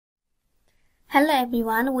Hello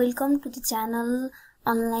everyone, welcome to the channel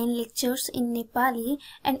Online Lectures in Nepali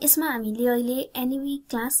and यसमा हामीले अहिले NEB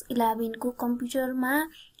class 11 को कम्प्युटरमा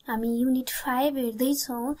हामी युनिट 5 हेर्दै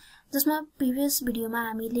छौं जसमा प्रिभियस भिडियोमा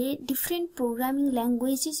हामीले different programming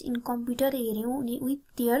languages in computer हेर्यौं अनि with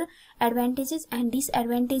their advantages and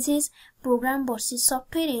disadvantages programme versus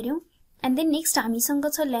software हेर्यौं and then next हामीसँग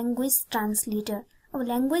छ ल्याङ्ग्वेज ट्रान्सलेटर। अब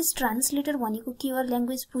ल्याङ्ग्वेज ट्रान्सलेटर भनेको के हो,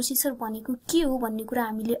 ल्याङ्ग्वेज प्रोसेसर भनेको के हो भन्ने कुरा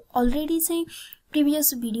हामीले अलरेडी चाहिँ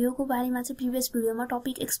प्रिभियस भिडियोको बारेमा चाहिँ प्रिभियस भिडियोमा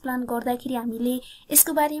टपिक एक्सप्लेन गर्दाखेरि हामीले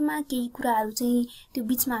यसको बारेमा केही कुराहरु चाहिँ त्यो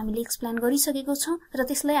बीचमा हामीले एक्सप्लेन गरिसकेको छौं र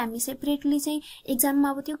त्यसलाई हामी सेपरेटली चाहिँ एक्जाममा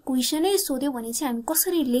अब त्यो क्वेशनै सोध्यो भने चाहिँ हामी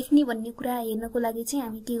कसरी लेख्ने भन्ने कुरा हेर्नको लागि चाहिँ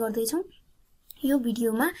हामी के गर्दै छौं यो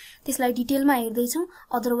भिडियोमा त्यसलाई डिटेलमा हेर्दै छौं।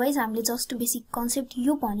 अदरवाइज हामीले जस्ट बेसिक कन्सेप्ट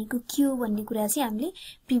यो भनेको के हो भन्ने कुरा चाहिँ हामीले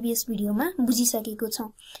प्रिभियस भिडियोमा बुझिसकेको छौं।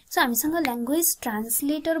 सो हामीसँग ल्याङ्ग्वेज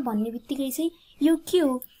ट्रान्सलेटर भन्ने बित्तिकै चाहिँ यो के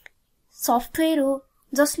हो, सफ्टवेयर हो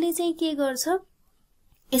जसले चाहिँ के गर्छ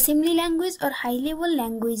एसेम्बली ल्याङ्ग्वेज और हाई लेभल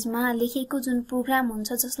ल्याङ्ग्वेजमा लेखेको जुन प्रोग्राम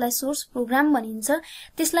हुन्छ जसलाई सोर्स प्रोग्राम भनिन्छ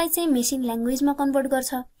त्यसलाई चाहिँ मेसिन ल्याङ्ग्वेजमा कन्भर्ट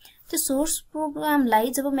गर्छ। त्यो सोर्स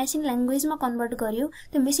प्रोग्रामलाई जब मेसिन ल्याङ्ग्वेजमा कन्भर्ट गर्यो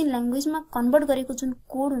त्यो मेसिन ल्याङ्ग्वेजमा कन्भर्ट गरेको जुन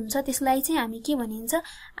कोड हुन्छ त्यसलाई चाहिँ हामी के भनिन्छ,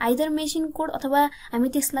 आइदर मेसिन कोड अथवा हामी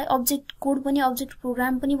त्यसलाई अब्जेक्ट कोड पनि अब्जेक्ट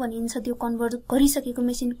प्रोग्राम पनि भनिन्छ। त्यो कन्भर्ट गरिसकेको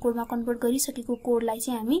मेसिन कोडमा कन्भर्ट गरिसकेको कोडलाई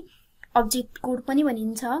चाहिँ हामी अब्जेक्ट कोड पनि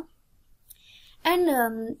भनिन्छ। एन्ड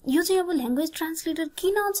यो चाहिँ अब ल्याङ्ग्वेज ट्रान्सलेटर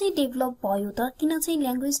किन चाहिँ डेभलप भयो त, किन चाहिँ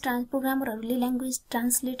ल्याङ्ग्वेज प्रोग्रामरहरूले ल्याङ्ग्वेज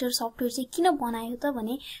ट्रान्सलेटर सफ्टवेयर चाहिँ किन बनायो त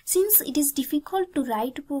भने since it is difficult to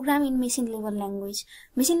right programme in machine level language.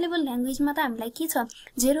 Machine level ल्याङ्ग्वेजमा त हामीलाई के छ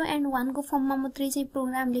 0 एन्ड 1 को फर्ममा मात्रै चाहिँ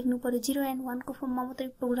प्रोग्राम लेख्नु पर्यो। 0 एन्ड 1 को फर्ममा मात्रै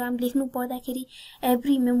प्रोग्राम लेख्नु पर्दाखेरि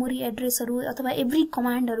एभ्री मेमोरी एड्रेसहरु अथवा एभ्री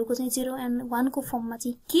कमान्डहरुको चाहिँ 0 एन्ड 1 को फर्ममा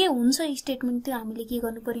चाहिँ के हुन्छ स्टेटमेन्ट त्यो हामीले के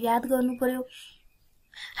गर्नु पर्यो, याद गर्नु पर्यो।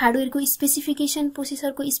 हार्डवेयरको स्पेसिफिकेसन,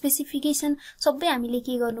 प्रोसेसरको स्पेसिफिकेसन सबै हामीले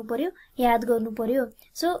के गर्नु पर्यो, याद गर्नु पर्यो।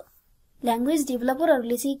 सो ल्याङ्ग्वेज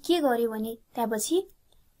डेभलपरहरूले चाहिँ के गर्यो भने त्यसपछि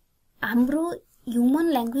हाम्रो human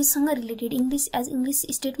ल्याङ्ग्वेजसँग related English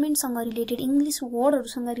स्टेटमेन्टसँग related English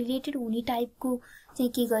वर्डहरुसँग related हुने टाइपको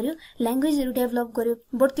चाहिँ के गर्यो, ल्याङ्ग्वेजहरु डेभलप गर्यो।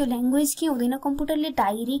 बट त्यो ल्याङ्ग्वेज के हुँदैन, कम्प्युटरले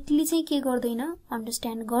डाइरेक्टली चाहिँ के गर्दैन,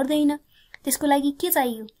 अन्डरस्ट्यान्ड गर्दैन। त्यसको लागि के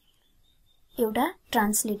चाहियो, एउटा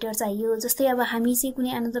ट्रान्सलेटर चाहियो। जस्तै अब हामी चाहिँ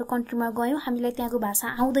कुनै अनदर कन्ट्रीमा गयौं, हामीलाई त्यहाँको भाषा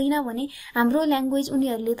आउँदैन भने हाम्रो ल्याङ्ग्वेज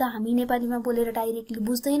उनीहरुले त हामी नेपालीमा बोलेर डाइरेक्टली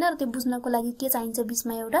बुझ्दैन र त्यो बुझ्नको लागि के चाहिन्छ,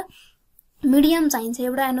 बीचमा एउटा मिडियम चाहिन्छ,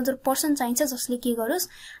 एउटा अनदर पर्सन चाहिन्छ जसले के गरोस्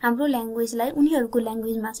हाम्रो ल्याङ्ग्वेजलाई उनीहरुको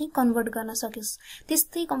ल्याङ्ग्वेजमा चाहिँ कन्भर्ट गर्न सकोस्।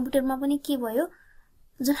 त्यस्तै कम्प्युटरमा पनि के भयो,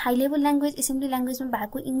 जुन हाई लेभल ल्याङ्ग्वेज एसेम्बली ल्याङ्ग्वेजमा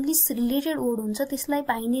भएको इंग्लिश रिलेटेड वर्ड हुन्छ त्यसलाई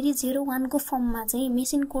बाइनरी 0 1 को फर्ममा चाहिँ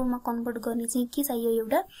मेसिन कोडमा कन्भर्ट गर्ने चाहिँ के चाहियो,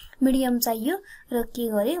 एउटा मिडियम चाहियो र के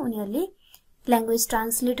गरे उनीहरुले ल्याङ्ग्वेज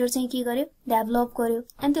ट्रान्सलेटर चाहिँ के गर्यो, डेभलप गर्यो।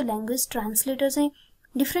 अनि त्यो ल्याङ्ग्वेज ट्रान्सलेटर चाहिँ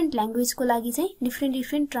डिफरेंट ल्याङ्ग्वेजको लागि चाहिँ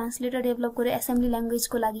डिफरेंट ट्रान्सलेटर डेभलप गर्यो। एसेम्बली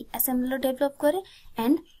ल्याङ्ग्वेजको लागि एसेम्बलर डेभलप गर्यो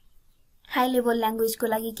एन्ड हाई लेभल ल्याङ्ग्वेजको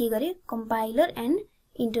लागि के गर्यो, कम्पाइलर एन्ड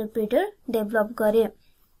इन्टरप्रेटर डेभलप गर्यो।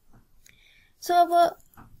 सो अब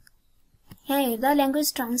यहाँ हेर्दा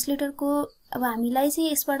ल्याङ्ग्वेज ट्रान्सलेटरको अब हामीलाई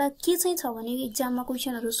चाहिँ यसबाट के चाहिँ छ भने एक्जाममा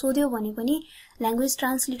क्वेशनहरु सोध्यो भने पनि ल्याङ्ग्वेज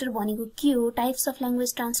ट्रान्सलेटर भनेको के हो, टाइप्स अफ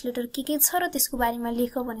ल्याङ्ग्वेज ट्रान्सलेटर के छ र त्यसको बारेमा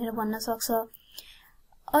लेख भनेर भन्न सक्छ।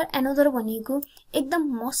 और अनदर भनेको एकदम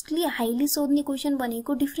मोस्टली हाईली सोध्ने क्वेशन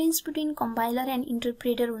भनेको difference between compiler and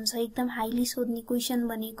interpreter हुन्छ, एकदम हाईली सोध्ने क्वेशन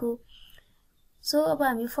भनेको। सो अब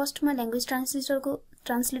हामी फर्स्टमा ल्याङ्ग्वेज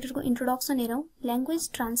ट्रान्सलेटरको इन्ट्रोडक्सन हेरौं। Language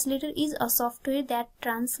translator is a software that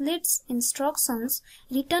translates instructions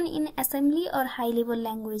written in assembly और हाई लेभल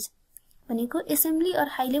ल्याङ्ग्वेज। भनेको एसेम्बली और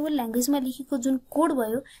हाई लेभल ल्याङ्ग्वेजमा लेखेको जुन कोड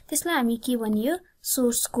भयो त्यसलाई हामी के भनियो,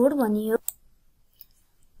 सोर्स कोड भनियो।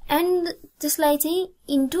 एन्ड त्यसलाई चाहिँ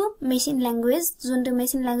इन्टु मेसिन ल्याङ्ग्वेज, जुन त्यो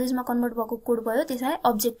मेसिन ल्याङ्ग्वेजमा कन्भर्ट भएको कोड भयो त्यसलाई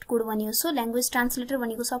अब्जेक्ट कोड भनियो। सो ल्याङ्ग्वेज ट्रान्सलेटर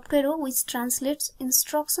भनेको सफ्टवेयर हो which translates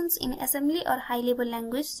instructions in assembly और high level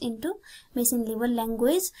language into machine level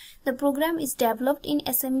language. The programme is developed in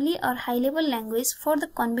assembly और high level language for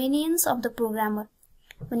the convenience of the programmer.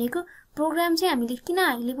 भनेको programme चाहिँ हामीले किन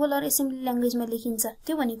high level और assembly ल्याङ्ग्वेजमा लेखिन्छ,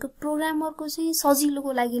 त्यो भनेको प्रोग्रामरको चाहिँ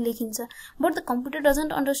सजिलोको लागि लेखिन्छ। But the computer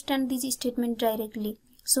doesn't understand this statement directly.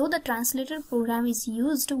 So the translator program is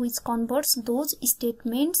used which converts those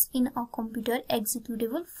statements in a computer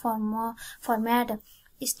executable format.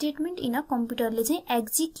 Statement in a computer ले चाहिँ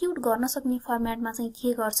execute गर्न सक्ने फर्मेटमा चाहिँ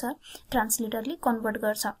के गर्छ, ट्रान्सलेटरले कन्भर्ट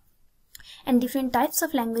गर्छ। And different types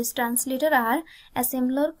of language translator are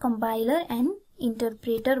assembler, compiler and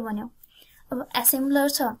interpreter भन्यौ। अब एसेम्बलर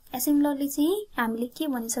छ, एसेम्बलरले चाहिँ हामीले के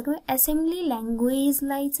भनिसक्यौं, एसेम्बली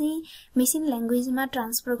ल्याङ्ग्वेजलाई चाहिँ मेसिन ल्याङ्ग्वेजमा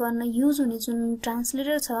ट्रान्सफर गर्न युज हुने जुन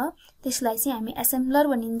ट्रान्सलेटर छ त्यसलाई चाहिँ हामी एसेम्बलर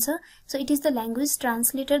भनिन्छ। So it is the language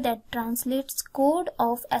translator that translates code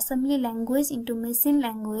of assembly language into machine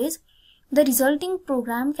language. The resulting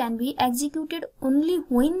program can be executed only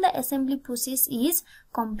when the assembly process is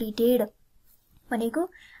completed। भनेको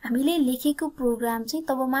हामीले लेखेको प्रोग्राम चाहिँ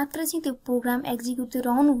तब मात्र चाहिँ त्यो प्रोग्राम एक्जिक्युट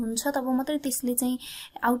रहनु हुन्छ, तब मात्रै त्यसले चाहिँ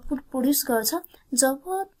आउटपुट प्रोड्युस गर्छ जब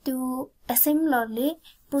त्यो एसेम्बलरले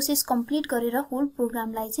प्रोसेस कम्प्लिट गरेर होल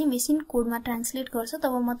प्रोग्रामलाई चाहिँ मेसिन कोडमा ट्रान्सलेट गर्छ,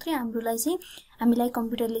 तब मात्रै हामीलाई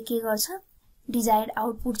कम्प्युटरले के गर्छ, डिजायर्ड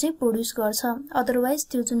आउटपुट चाहिँ प्रोड्युस गर्छ। अदरवाइज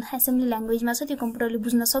त्यो जुन एसेम्बली ल्याङ्ग्वेजमा छ त्यो कम्प्युटरले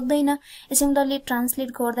बुझ्न सक्दैन। एसेम्बलरले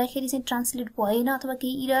ट्रान्सलेट गर्दाखेरि चाहिँ ट्रान्सलेट भएन अथवा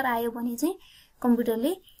केही एरर आयो भने चाहिँ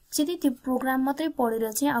कम्प्युटरले सिधै त्यो प्रोग्राम मात्रै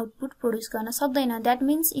पढेर चाहिँ आउटपुट प्रोड्युस गर्न सक्दैन। That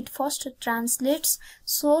means it first translates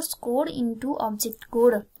source code into object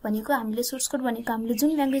code. भनेको हामीले सोर्स कोड भनेको हामीले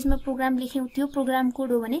जुन ल्याङ्ग्वेजमा प्रोग्राम लेख्यौं त्यो प्रोग्राम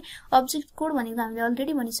कोड हो भने अब्जेक्ट कोड भनेको हामीले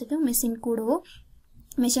अलरेडी भनिसक्यौं मेसिन कोड हो,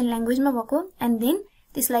 मेसिन ल्याङ्ग्वेजमा भएको। एन्ड देन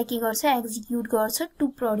त्यसलाई के गर्छ, एक्जिक्युट गर्छ टु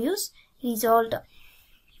प्रोड्युस रिजल्ट।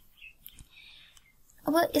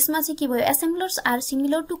 अब यसमा चाहिँ के भयो, एसेम्बलर्स are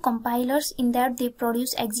similar to कम्पाइलर्स in that they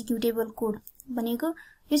produce executable code. भनेको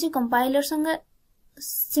यो चाहिँ कम्पाइलरसँग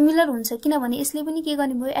सिमिलर हुन्छ किनभने यसले पनि के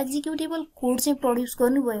गर्ने भयो, एक्जिक्युटेबल कोड चाहिँ प्रोड्युस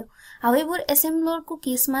गर्नुभयो। हाउएभर एसेम्बलरको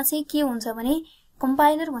केसमा चाहिँ के हुन्छ भने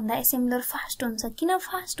कम्पाइलर भन्दा एसेम्बलर फास्ट हुन्छ। किन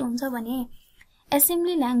फास्ट हुन्छ भने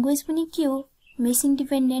एसेम्बली ल्याङ्ग्वेज पनि के हो, मेसिन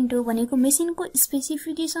डिपेन्डेन्ट हो। भनेको मेसिनको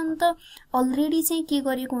स्पेसिफिकेसन त अलरेडी चाहिँ के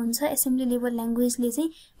गरेको हुन्छ, एसेम्बली लेभल ल्याङ्ग्वेजले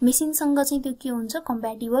चाहिँ मेसिनसँग चाहिँ त्यो के हुन्छ,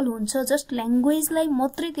 कम्प्याटिबल हुन्छ। जस्ट ल्याङ्ग्वेजलाई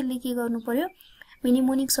मात्रै त्यसले के गर्नु पर्यो,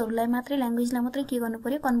 मिनिमोनिक्सहरूलाई मात्रै ल्याङ्ग्वेजलाई मात्रै के गर्नु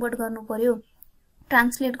पर्यो, कन्भर्ट गर्नु पर्यो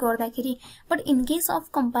ट्रान्सलेट गर्दाखेरि। But in case of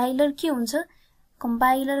compiler के हुन्छ,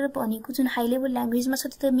 कम्पाइलर भनेको जुन हाई लेभल ल्याङ्ग्वेजमा छ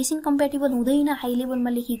त्यो त मेसिन कम्प्याटिबल हुँदैन हाई लेभलमा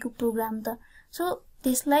लेखेको प्रोग्राम त। सो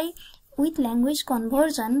त्यसलाई with language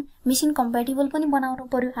conversion machine compatible पनि बनाउनु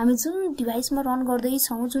पर्यो। हामी जुन डिभाइसमा रन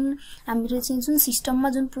गर्दैछौँ, जुन हामीले चाहिँ जुन सिस्टममा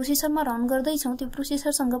जुन प्रोसेसरमा रन गर्दैछौँ त्यो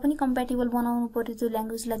प्रोसेसरसँग पनि कम्प्याटिबल बनाउनु पर्यो त्यो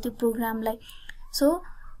ल्याङ्ग्वेजलाई, त्यो प्रोग्रामलाई। So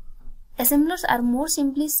assemblers are more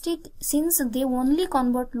simplistic since they only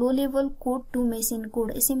convert low level code to machine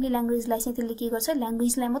code। assembly language लाई चाहिँ त्यसले के गर्छ,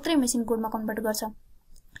 ल्याङ्ग्वेज लाई मात्रै machine code मा कन्भर्ट गर्छ।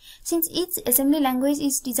 Since each assembly language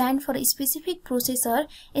is designed for a specific processor,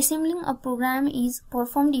 assembling a program is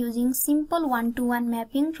performed using simple one-to-one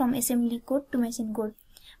mapping from assembly code to machine code।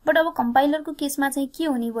 But अब compiler को केसमा चाहिँ के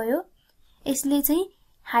हुने भयो, यसले चाहिँ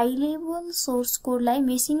हाई लेभल सोर्स कोड लाई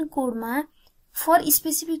मेसिन कोड मा फर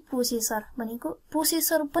स्पेसिफिक प्रोसेसर भनेको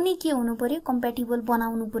प्रोसेसर पनि के हुनु पर्यो, कम्प्याटिबल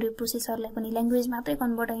बनाउनु पर्यो। प्रोसेसरलाई पनि ल्याङ्ग्वेज मात्रै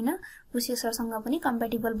कन्भर्ट हैन, प्रोसेसरसँग पनि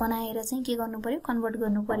कम्प्याटिबल बनाएर चाहिँ के गर्नु पर्यो, कन्भर्ट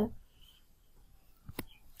गर्नु पर्यो।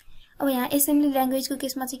 अब यहाँ एसेम्बली ल्याङ्ग्वेजको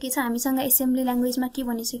केसमा चाहिँ के छ, हामीसँग एसेम्बली ल्याङ्ग्वेजमा के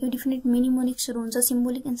भनिसक्यो, डिफरेन्ट मिनिमोनिक्सहरु हुन्छ,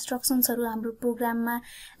 सिम्बोलिक इन्स्ट्रक्सन्सहरु हाम्रो प्रोग्राममा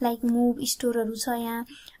लाइक मुभ स्टोरहरु छ यहाँ,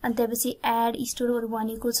 अनि त्यसपछि एड स्टोरहरु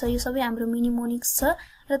भनेको छ। यो सबै हाम्रो मिनिमोनिक्स छ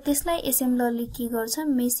र त्यसलाई एसेम्बलरले के गर्छ,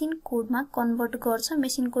 मेसिन कोडमा कन्भर्ट गर्छ।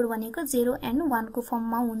 मेसिन कोड भनेको 0 एन्ड 1 को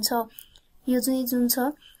फर्ममा हुन्छ। यो चाहिँ जुन छ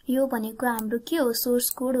यो भनेको हाम्रो के हो, सोर्स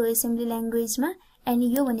कोड हो एसेम्बली ल्याङ्ग्वेजमा,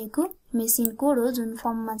 अनि यो भनेको मेसिन कोड हो जुन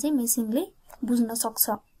फर्ममा चाहिँ मेसिनले बुझ्न सक्छ।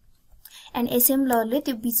 एन्ड एसेम्बलरले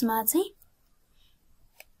त्यो बीचमा चाहिँ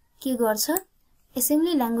के गर्छ,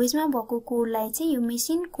 एसेम्बली ल्याङ्ग्वेजमा भएको कोडलाई चाहिँ यो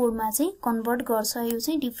मेसिन कोडमा चाहिँ कन्भर्ट गर्छ। यो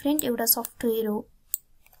चाहिँ डिफरेन्ट एउटा सफ्टवेयर हो।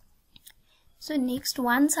 सो नेक्स्ट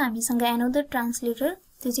वान छ हामीसँग एनदर ट्रान्सलेटर,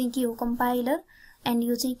 त्यो चाहिँ के हो, कम्पाइलर। एन्ड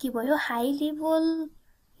यो चाहिँ के भयो, हाई लेभल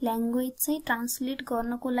ल्याङ्ग्वेज चाहिँ ट्रान्सलेट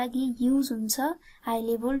गर्नको लागि युज हुन्छ, high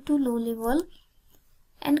level to low level.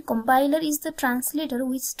 And compiler is the translator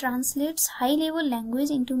which translates high level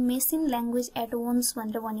language into machine language at once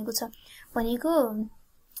भनेर भनेको छ। भनेको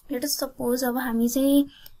let us suppose अब हामी चाहिँ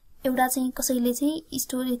एउटा चाहिँ कसैले चाहिँ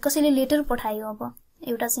स्टोरी, कसैले लेटर पठायो, अब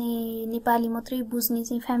एउटा चाहिँ नेपाली मात्रै बुझ्ने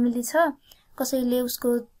चाहिँ फ्यामिली छ, कसैले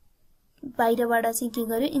उसको बाहिरबाट चाहिँ के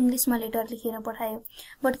गर्यो, इंग्लिशमा लेटर लेखेर पठायो।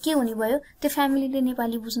 बट के हुने भयो, त्यो फ्यामिलीले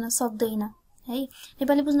नेपाली बुझ्न सक्दैन है।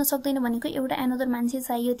 नेपाली बुझ्न सक्दैन भनेको एउटा एनदर मान्छे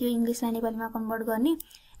चाहियो त्यो इंग्लिशलाई नेपालीमा कन्भर्ट गर्ने।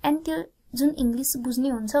 एन्ड त्यो जुन इंग्लिश बुझ्ने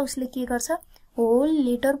हुन्छ उसले के गर्छ, होल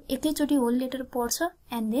लेटर एकैचोटी होल लेटर पढ्छ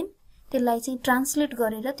एन्ड देन त्यसलाई चाहिँ ट्रान्सलेट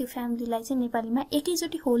गरेर त्यो फ्यामिलीलाई चाहिँ नेपालीमा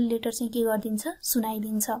एकैचोटी होल लेटर चाहिँ के गरिदिन्छ,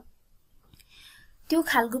 सुनाइदिन्छ। त्यो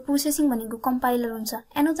खालको प्रोसेसिङ भनेको कम्पाइलर हुन्छ।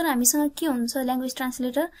 एनोदर हामीसँग के हुन्छ ल्याङ्ग्वेज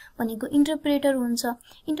ट्रान्सलेटर भनेको इन्टरप्रेटर हुन्छ।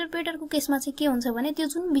 इन्टरप्रेटरको केसमा चाहिँ के हुन्छ भने त्यो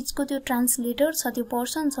जुन बीचको त्यो ट्रान्सलेटर छ त्यो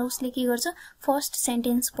पर्सन छ उसले के गर्छ फर्स्ट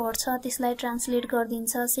सेन्टेन्स पढ्छ त्यसलाई ट्रान्सलेट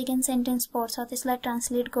गरिदिन्छ, सेकेन्ड सेन्टेन्स पढ्छ त्यसलाई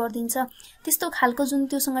ट्रान्सलेट गरिदिन्छ। त्यस्तो खालको जुन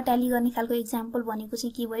त्योसँग ट्याली गर्ने खालको एक्जाम्पल भनेको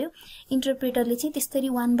चाहिँ के भयो इन्टरप्रेटरले चाहिँ त्यसरी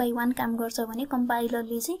 1 बाइ 1 काम गर्छ भने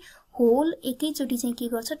कम्पाइलरले चाहिँ होल एकैचोटी चाहिँ के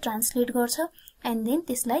गर्छ ट्रान्सलेट गर्छ एन्ड देन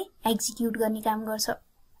त्यसलाई एक्जिक्युट गर्ने काम गर्छ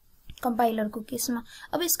कम्पाइलरको केसमा।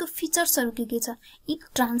 अब यसको फिचर्सहरु के छ it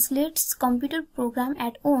translates computer program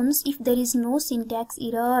at ons if there is no syntax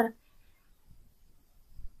error.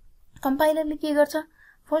 कम्पाइलरले के गर्छ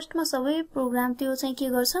फर्स्टमा सबै प्रोग्राम त्यो चाहिँ के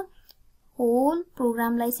गर्छ होल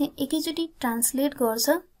प्रोग्रामलाई चाहिँ एकैचोटी ट्रान्सलेट गर्छ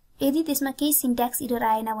यदि त्यसमा केही सिन्ट्याक्स एरर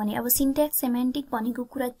आएन भने। अब सिन्ट्याक्स सेमेन्टिक भनेको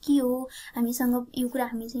कुरा के हो हामीसँग यो कुरा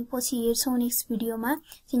हामी चाहिँ पछि हेर्छौं नेक्स्ट भिडियोमा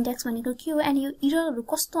सिन्ट्याक्स भनेको के हो एन्ड यो एररहरु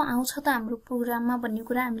कस्तो आउँछ त हाम्रो प्रोग्राममा भन्ने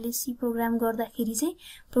कुरा हामीले सी प्रोग्राम गर्दाखेरि चाहिँ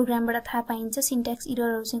प्रोग्रामबाट थाहा पाइन्छ सिन्ट्याक्स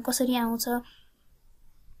एररहरु चाहिँ कसरी आउँछ।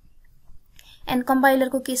 एन्ड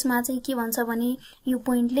कम्पाइलरको केसमा चाहिँ के भन्छ भने यो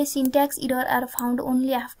पोइन्टले syntax error are found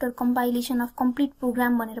only after compilation of complete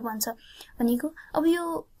programme भनेर भन्छ। भनेको अब यो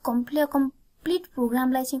कम्प्लिट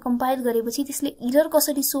प्रोग्रामलाई चाहिँ कम्पाइल गरेपछि त्यसले एरर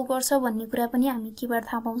कसरी शो गर्छ भन्ने कुरा पनि हामी केबाट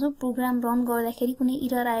थाहा पाउँछौं प्रोग्राम रन गर्दाखेरि कुनै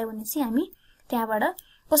एरर आयो भने चाहिँ हामी त्यहाँबाट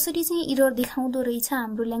कसरी चाहिँ एरर देखाउँदो रहेछ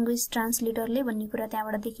हाम्रो ल्याङ्ग्वेज ट्रान्सलेटरले भन्ने कुरा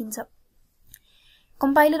त्यहाँबाट देखिन्छ।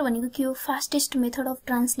 कम्पाइलर भनेको के हो fastest method of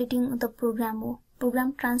translating the programme हो।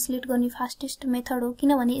 प्रोग्राम ट्रान्सलेट गर्ने फास्टेस्ट मेथड हो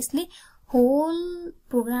किनभने यसले होल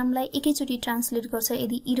प्रोग्रामलाई एकैचोटी ट्रान्सलेट गर्छ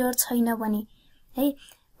यदि एरर छैन भने है।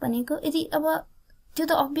 भनेको यदि अब त्यो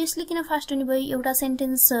त अभियसली किन फास्ट हुने भयो एउटा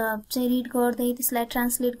सेन्टेन्स चाहिँ रिड गर्दै त्यसलाई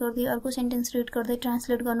ट्रान्सलेट गर्दै अर्को सेन्टेन्स रिड गर्दै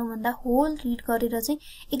ट्रान्सलेट गर्नु भन्दा होल रिड गरेर चाहिँ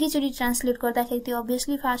एकैचोटी ट्रान्सलेट गर्दाखेरि त्यो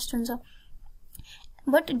अभियसली फास्ट हुन्छ।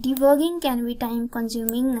 But debugging can be time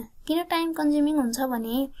consuming. किन टाइम कन्ज्युमिङ हुन्छ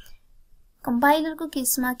भने कम्पाइलरको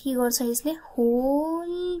केसमा के गर्छ यसले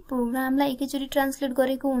होल प्रोग्रामलाई एकैचोटी ट्रान्सलेट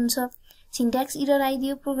गरेको हुन्छ सिन्ट्याक्स एरर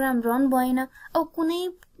आइदियो प्रोग्राम रन भएन। अब कुनै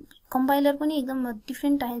कम्पाइलर पनि एकदम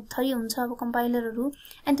डिफरेन्ट टाइप थरी हुन्छ अब कम्पाइलरहरु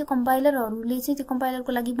एन्ड त्यो कम्पाइलरहरुले चाहिँ त्यो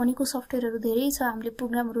कम्पाइलरको लागि बनेको सफ्टवेयरहरु धेरै छ हामीले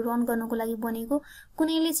प्रोग्रामहरु रन गर्नको लागि बनेको।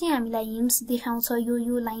 कुनैले चाहिँ हामीलाई हिन्ट्स देखाउँछ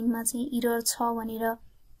यो लाइनमा चाहिँ एरर छ भनेर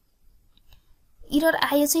एरर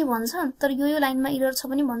आए चाहिँ भन्छ तर यो लाइनमा एरर छ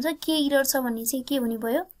पनि भन्छ के एरर छ भन्ने चाहिँ के हुने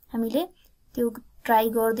भयो हामीले त्यो ट्राई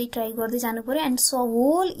गर्दै जानु पर्यो एन्ड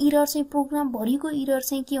होल एरर चाहिँ प्रोग्राम भरिको एरर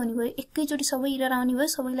चाहिँ के हुने भयो एकैचोटी सबै एरर आउने भयो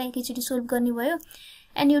सबैलाई एकैचोटी सोल्भ गर्ने भयो।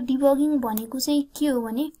 एन्ड यो डिबगिङ भनेको चाहिँ के हो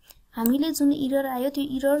भने हामीले जुन एरर आयो त्यो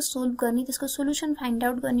एरर सोल्भ गर्ने त्यसको सोलुसन फाइन्ड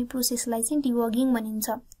आउट गर्ने प्रोसेसलाई चाहिँ डिबगिङ भनिन्छ।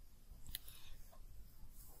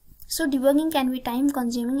 So debugging can be time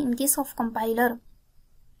consuming in case of compiler.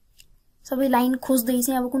 सबै लाइन खोज्दै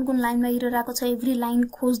चाहिँ अब कुन लाइनमा एरर आएको छ एभ्री लाइन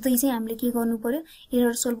खोज्दै चाहिँ हामीले के गर्नु पर्यो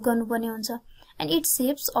एरर सोल्भ गर्नुपर्ने हुन्छ। And it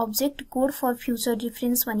saves object code for future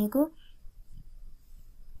reference भनेको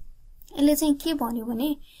यसले चाहिँ के भन्यो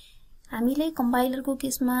भने हामीले कम्पाइलरको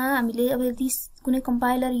केसमा हामीले अब यदि कुनै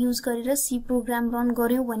कम्पाइलर युज गरेर सी प्रोग्राम रन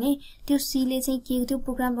गर्यौं भने त्यो सी ले चाहिँ के त्यो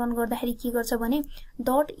प्रोग्राम रन गर्दाखेरि के गर्छ भने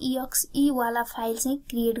 .exe वाला फाइल चाहिँ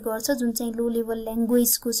क्रिएट गर्छ जुन चाहिँ लो लेभल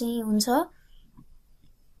ल्याङ्ग्वेजको चाहिँ हुन्छ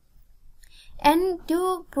एन्ड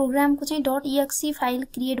त्यो प्रोग्रामको चाहिँ .exe फाइल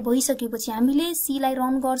क्रिएट भइसकेपछि हामीले सी लाई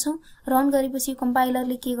रन गर्छौं रन गरेपछि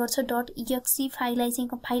कम्पाइलरले के गर्छ .exe फाइललाई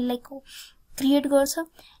चाहिँ फाइललाई क्रिएट गर्छ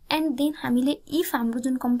एन्ड देन हामीले इफ हाम्रो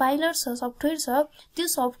जुन कम्पाइलर छ सफ्टवेयर छ त्यो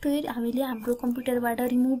सफ्टवेयर हामीले हाम्रो कम्प्युटरबाट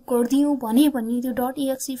रिमुभ गर्दियौ भने पनि त्यो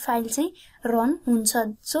 .exe फाइल चाहिँ रन हुन्छ।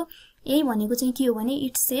 सो यही भनेको चाहिँ के हो भने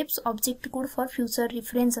it saves object code for future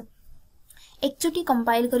reference. एकचोटी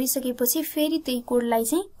कम्पाइल गरिसकेपछि फेरि त्यही कोडलाई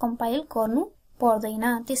चाहिँ कम्पाइल गर्नु पर्दैन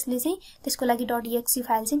त्यसले चाहिँ त्यसको लागि .exe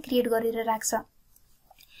फाइल चाहिँ क्रिएट गरेर राख्छ।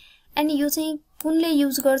 एन्ड यो चाहिँ कुनले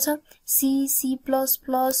युज गर्छ सी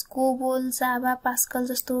कोबोल जावा पास्कल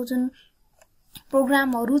जस्तो जुन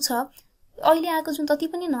प्रोग्रामहरु छ अहिले आएको जुन जति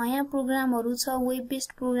पनि नयाँ प्रोग्रामहरु छ वेब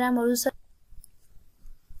बेस्ड प्रोग्रामहरु छ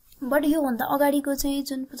बट यो भन्दा अगाडिको चाहिँ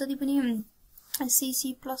जुन जति पनि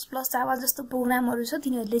सी जावा जस्तो प्रोग्रामहरु छ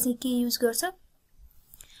तिनीहरुले चाहिँ के युज गर्छ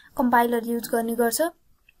कम्पाइलर युज गर्ने गर्छ।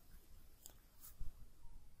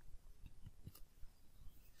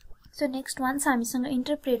 सो नेक्स्ट वान छ हामीसँग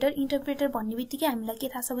इन्टरप्रेटर भन्ने बित्तिकै हामीलाई के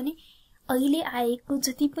थाहा छ भने अहिले आएको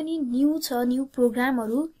जति पनि न्यू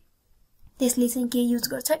प्रोग्रामहरु त्यसले चाहिँ के युज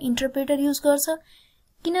गर्छ इन्टरप्रेटर युज गर्छ।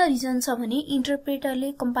 किन रिजन छ भने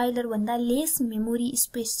इन्टरप्रेटरले कम्पाइलर भन्दा लेस मेमोरी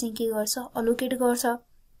स्पेस चाहिँ के गर्छ अलोकेट गर्छ।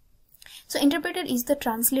 So interpreter is the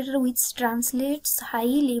translator which translates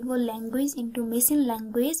high level language into machine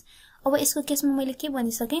language. अब यसको केसमा मैले के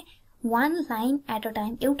भनिसके one line at a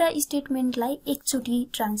time एउटा स्टेटमेन्टलाई एकचोटी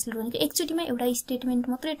ट्रान्सलेट भनेको एकचोटीमा एउटा स्टेटमेन्ट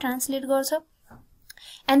मात्रै ट्रान्सलेट गर्छ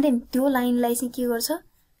एन्ड देन त्यो लाइनलाई चाहिँ के गर्छ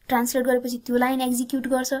ट्रान्सलेट गरेपछि त्यो लाइन एक्जिक्युट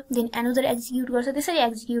गर्छ देन अनदर एक्जिक्युट गर्छ त्यसरी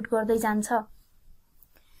एक्जिक्युट गर्दै जान्छ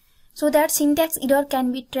so that syntax error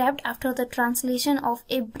can be trapped after the translation of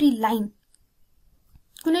every line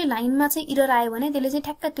कुनै लाइनमा चाहिँ एरर आयो भने त्यसले चाहिँ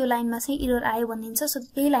ठ्याक्क त्यो लाइनमा चाहिँ एरर आयो भनिन्छ सो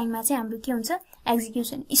त्यही लाइनमा चाहिँ हाम्रो के हुन्छ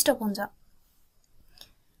एक्जिक्युसन स्टप हुन्छ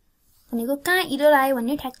भनेको कहाँ एरर आयो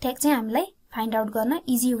भन्ने ठ्याक ठ्याक चाहिँ हामीलाई फाइन्ड आउट गर्न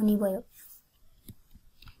इजी हुने भयो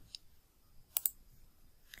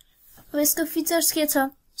अब यसको फिचर्स के छ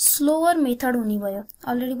स्लोवर मेथड हुने भयो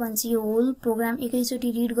अलरेडी भन्छ यो होल प्रोग्राम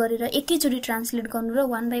एकैचोटी रिड गरेर एकैचोटी ट्रान्सलेट गर्नु र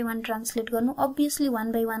वन बाइ वन ट्रान्सलेट गर्नु obviously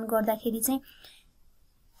वन बाइ वन गर्दाखेरि चाहिँ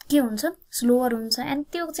के हुन्छ स्लोवर हुन्छ एन्ड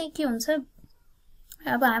त्यो चाहिँ के हुन्छ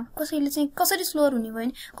अब कसैले चाहिँ कसरी स्लोवर हुने भयो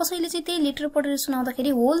नि कसैले चाहिँ त्यही लेटर पढेर सुनाउँदाखेरि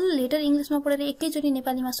होल लेटर इंग्लिशमा पढेर एकैचोटी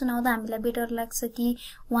नेपालीमा सुनाउँदा हामीलाई बेटर लाग्छ कि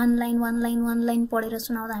वन लाइन पढेर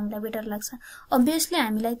सुनाउँदा हामीलाई बेटर लाग्छ obviously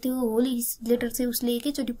हामीलाई त्यो होल लेटर चाहिँ उसले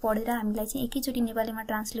एकैचोटी पढेर हामीलाई चाहिँ एकैचोटी नेपालीमा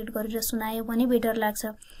ट्रान्सलेट गरेर सुनायो भने बेटर लाग्छ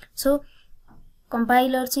सो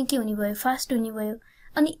कम्पाइलर चाहिँ के हुने भयो फास्ट हुने भयो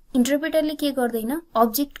अनि इन्टरप्रेटरले के गर्दैन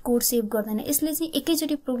अब्जेक्ट कोड सेभ गर्दैन यसले चाहिँ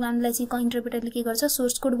एकैचोटी प्रोग्रामलाई चाहिँ इन्टरप्रेटरले के गर्छ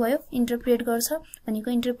सोर्स कोड भयो इन्टरप्रेट गर्छ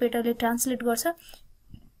भनेको इन्टरप्रेटरले ट्रान्सलेट गर्छ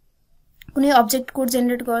कुनै अब्जेक्ट कोड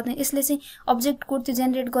जेनेरेट गर्दैन यसले चाहिँ अब्जेक्ट कोड त्यो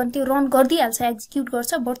जेनेरेट गर्ने त्यो रन गर्दिहाल्छ एक्जिक्युट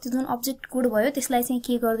गर्छ बट त्यो जुन अब्जेक्ट कोड भयो त्यसलाई चाहिँ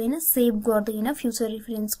के गर्दैन सेभ गर्दैन फ्युचर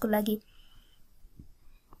रेफरेन्सको लागि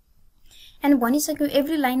एन्ड भनिसक्यो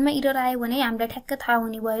एभ्री लाइनमा एरर आयो भने हामीलाई ठ्याक्क थाहा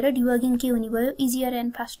हुने भयो र डिबगिङ के हुने भयो इजियर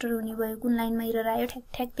एन्ड फास्टर हुने भयो कुन लाइनमा एरर आयो ठ्याक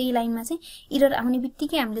ठ्याक त्यही लाइनमा चाहिँ एरर आउने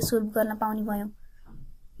बित्तिकै हामीले सोल्भ गर्न पाउने भयो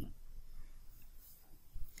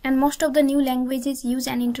and most of the new languages use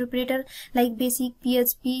an interpreter like basic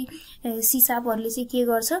PHP C# हरुले चाहिँ के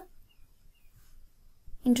गर्छ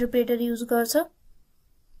इन्टरप्रेटर युज गर्छ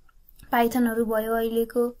पाइथनहरु भयो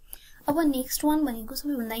अहिलेको अब नेक्स्ट वान भनेको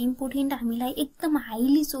सबैभन्दा इम्पोर्टेन्ट हामीलाई एकदम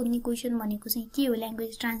हाईली सोध्ने क्वेशन भनेको चाहिँ के हो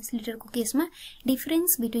ल्याङ्ग्वेज ट्रान्सलेटरको केसमा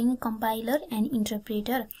difference between compiler and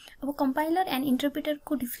interpreter अब कम्पाइलर एन्ड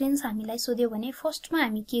इन्टरप्रेटरको डिफरेन्स हामीलाई सोध्यो भने फर्स्टमा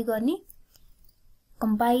हामी के गर्ने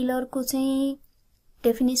कम्पाइलरको चाहिँ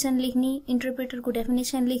डेफिनेसन लेख्ने इन्टरप्रेटरको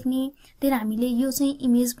डेफिनेसन लेख्ने देन हामीले यो चाहिँ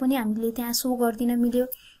इमेज पनि हामीले त्यहाँ शो गर्दिन मिल्यो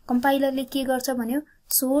कम्पाइलरले के गर्छ भन्यो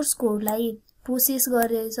सोर्स कोडलाई प्रोसेस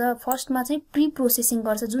गरेछ फर्स्टमा चाहिँ प्री प्रोसेसिङ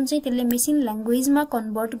गर्छ जुन चाहिँ त्यसले मेसिन ल्याङ्ग्वेजमा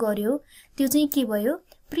कन्भर्ट गर्यो त्यो चाहिँ के भयो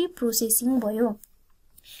प्री प्रोसेसिङ भयो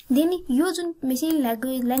देन यो जुन मेसिन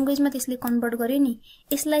ल्याङ्ग्वेजमा त्यसले कन्भर्ट गर्यो नि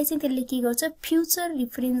यसलाई चाहिँ त्यसले के गर्छ फ्युचर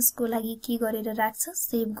रेफरेन्सको लागि के गरेर राख्छ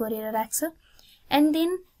सेभ गरेर राख्छ एन्ड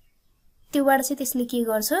देन त्योबाट चाहिँ त्यसले के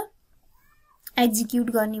गर्छ एक्जिक्युट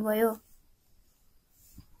गर्ने भयो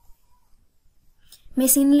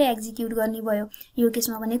मेसिनले एक्जिक्युट गर्ने भयो यो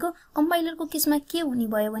केसमा भनेको कम्पाइलरको केसमा के हुने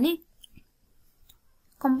भयो भने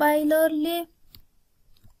कम्पाइलरले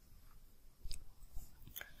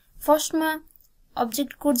फर्स्टमा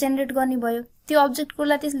अब्जेक्ट कोड जेनेरेट गर्ने भयो त्यो अब्जेक्ट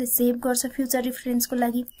कोडलाई त्यसले सेभ गर्छ फ्युचर रेफरेन्सको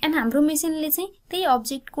लागि एन्ड हाम्रो मेसिनले चाहिँ त्यही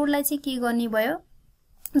अब्जेक्ट कोडलाई चाहिँ के गर्ने भयो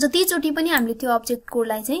जतिचोटी पनि हामीले त्यो अब्जेक्ट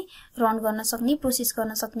कोडलाई चाहिँ रन गर्न सक्ने प्रोसेस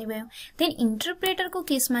गर्न सक्ने भयो देन इन्टरप्रेटरको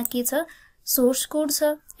केसमा के छ सोर्स कोड छ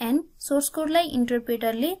एन्ड सोर्स कोडलाई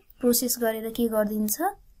इन्टरप्रेटरले प्रोसेस गरेर के गर्दिन्छ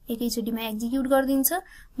एकैचोटीमा एक्जिक्युट गर्दिन्छ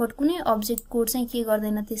बट कुनै अब्जेक्ट कोड चाहिँ के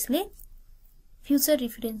गर्दैन त्यसले फ्युचर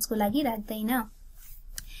रेफरेन्सको लागि राख्दैन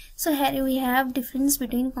so here we have difference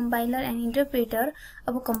between compiler and interpreter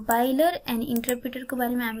अब compiler and interpreter को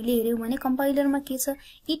बारेमा हामीले हेर्यौ भने कम्पाइलरमा के छ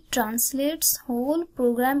it translates whole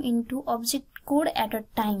program into object code at a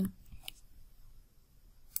time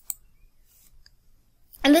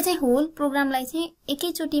यसले चाहिँ होल प्रोग्रामलाई चाहिँ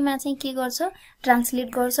एकैचोटीमा चाहिँ के गर्छ ट्रान्सलेट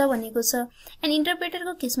गर्छ भनेको छ एन्ड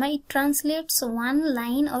इन्टरप्रेटरको केसमा it translates one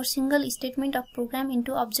line or single statement of programme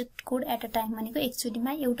into object code at a time भनेको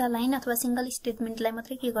एकचोटीमा एउटा लाइन अथवा सिंगल स्टेटमेन्टलाई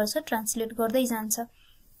मात्रै के गर्छ ट्रान्सलेट गर्दै जान्छ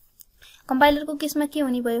कम्पाइलरको केसमा के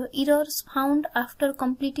हुने भयो errors found after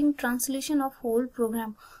completing translation of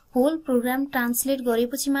whole programme translate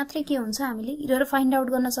गरेपछि मात्रै के हुन्छ हामीले एरर फाइन्ड आउट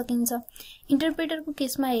गर्न सकिन्छ इन्टरप्रेटरको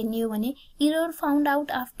केसमा हेर्ने हो भने error found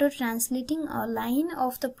out after translating a line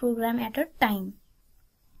of the programme at a time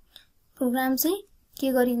programme चाहिँ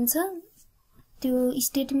के गरिन्छ त्यो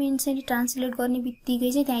स्टेटमेन्ट चाहिँ ट्रान्सलेट गर्ने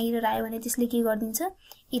बित्तिकै चाहिँ त्यहाँ एरर आयो भने त्यसले के गर्दिन्छ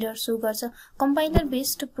एरर शो गर्छ compiler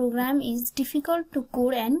based programme is difficult to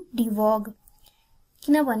code and debug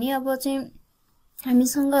किनभने अब चाहिँ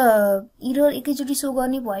हामीसँग एरर एकैचोटी शो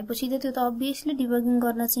गर्ने भएपछि त त्यो त obviously डिबगिङ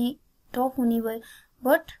गर्न चाहिँ टफ हुने भयो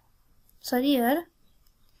बट सरी यार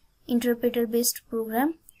इन्टरप्रेटर बेस्ड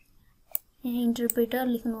प्रोग्राम यहाँ इन्टरप्रेटर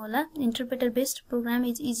लेख्नु होला interpreter based programme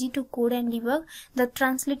is easy to code and debug the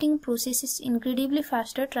translating process is incredibly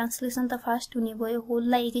faster translation त फास्ट हुने भयो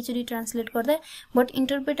होललाई एकैचोटी ट्रान्सलेट गर्दा बट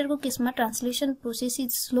इन्टरप्रेटरको केसमा translation process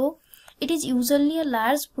is slow it is usually a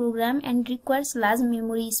large programme and requires large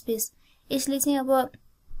memory space यसले चाहिँ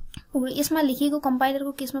अब यसमा लेखिएको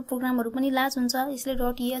कम्पाइलरको केसमा प्रोग्रामहरु पनि लार्ज हुन्छ यसले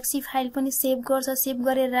 .exe फाइल पनि सेभ गर्छ सेभ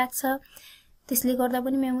गरेर राख्छ त्यसले गर्दा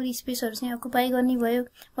पनि मेमोरी स्पेसहरु चाहिँ अकुपाई गर्ने भयो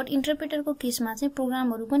बट इन्टरप्रेटरको केसमा चाहिँ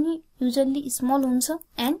प्रोग्रामहरु पनि युजुअली स्मल हुन्छ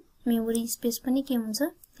एन्ड मेमोरी स्पेस पनि के हुन्छ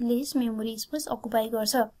लेस मेमोरी स्पेस अकुपाई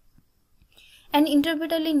गर्छ and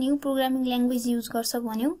इन्टरप्रेटरले new programming language use गर्छ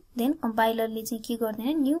भन्यो देन कम्पाइलरले चाहिँ के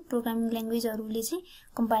गर्दैन न्यू प्रोग्रामिङ ल्याङ्ग्वेजहरुले चाहिँ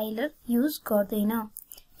कम्पाइलर युज गर्दैन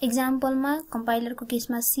एक्जाम्पलमा कम्पाइलरको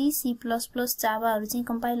केसमा C, C++, जावाहरु चाहिँ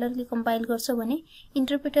कम्पाइलरले कम्पाइल गर्छ भने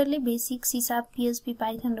इन्टरप्रेटरले बेसिक C#, PHP,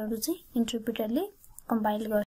 पाइथनहरु चाहिँ इन्टरप्रेटरले कम्पाइल गर्छ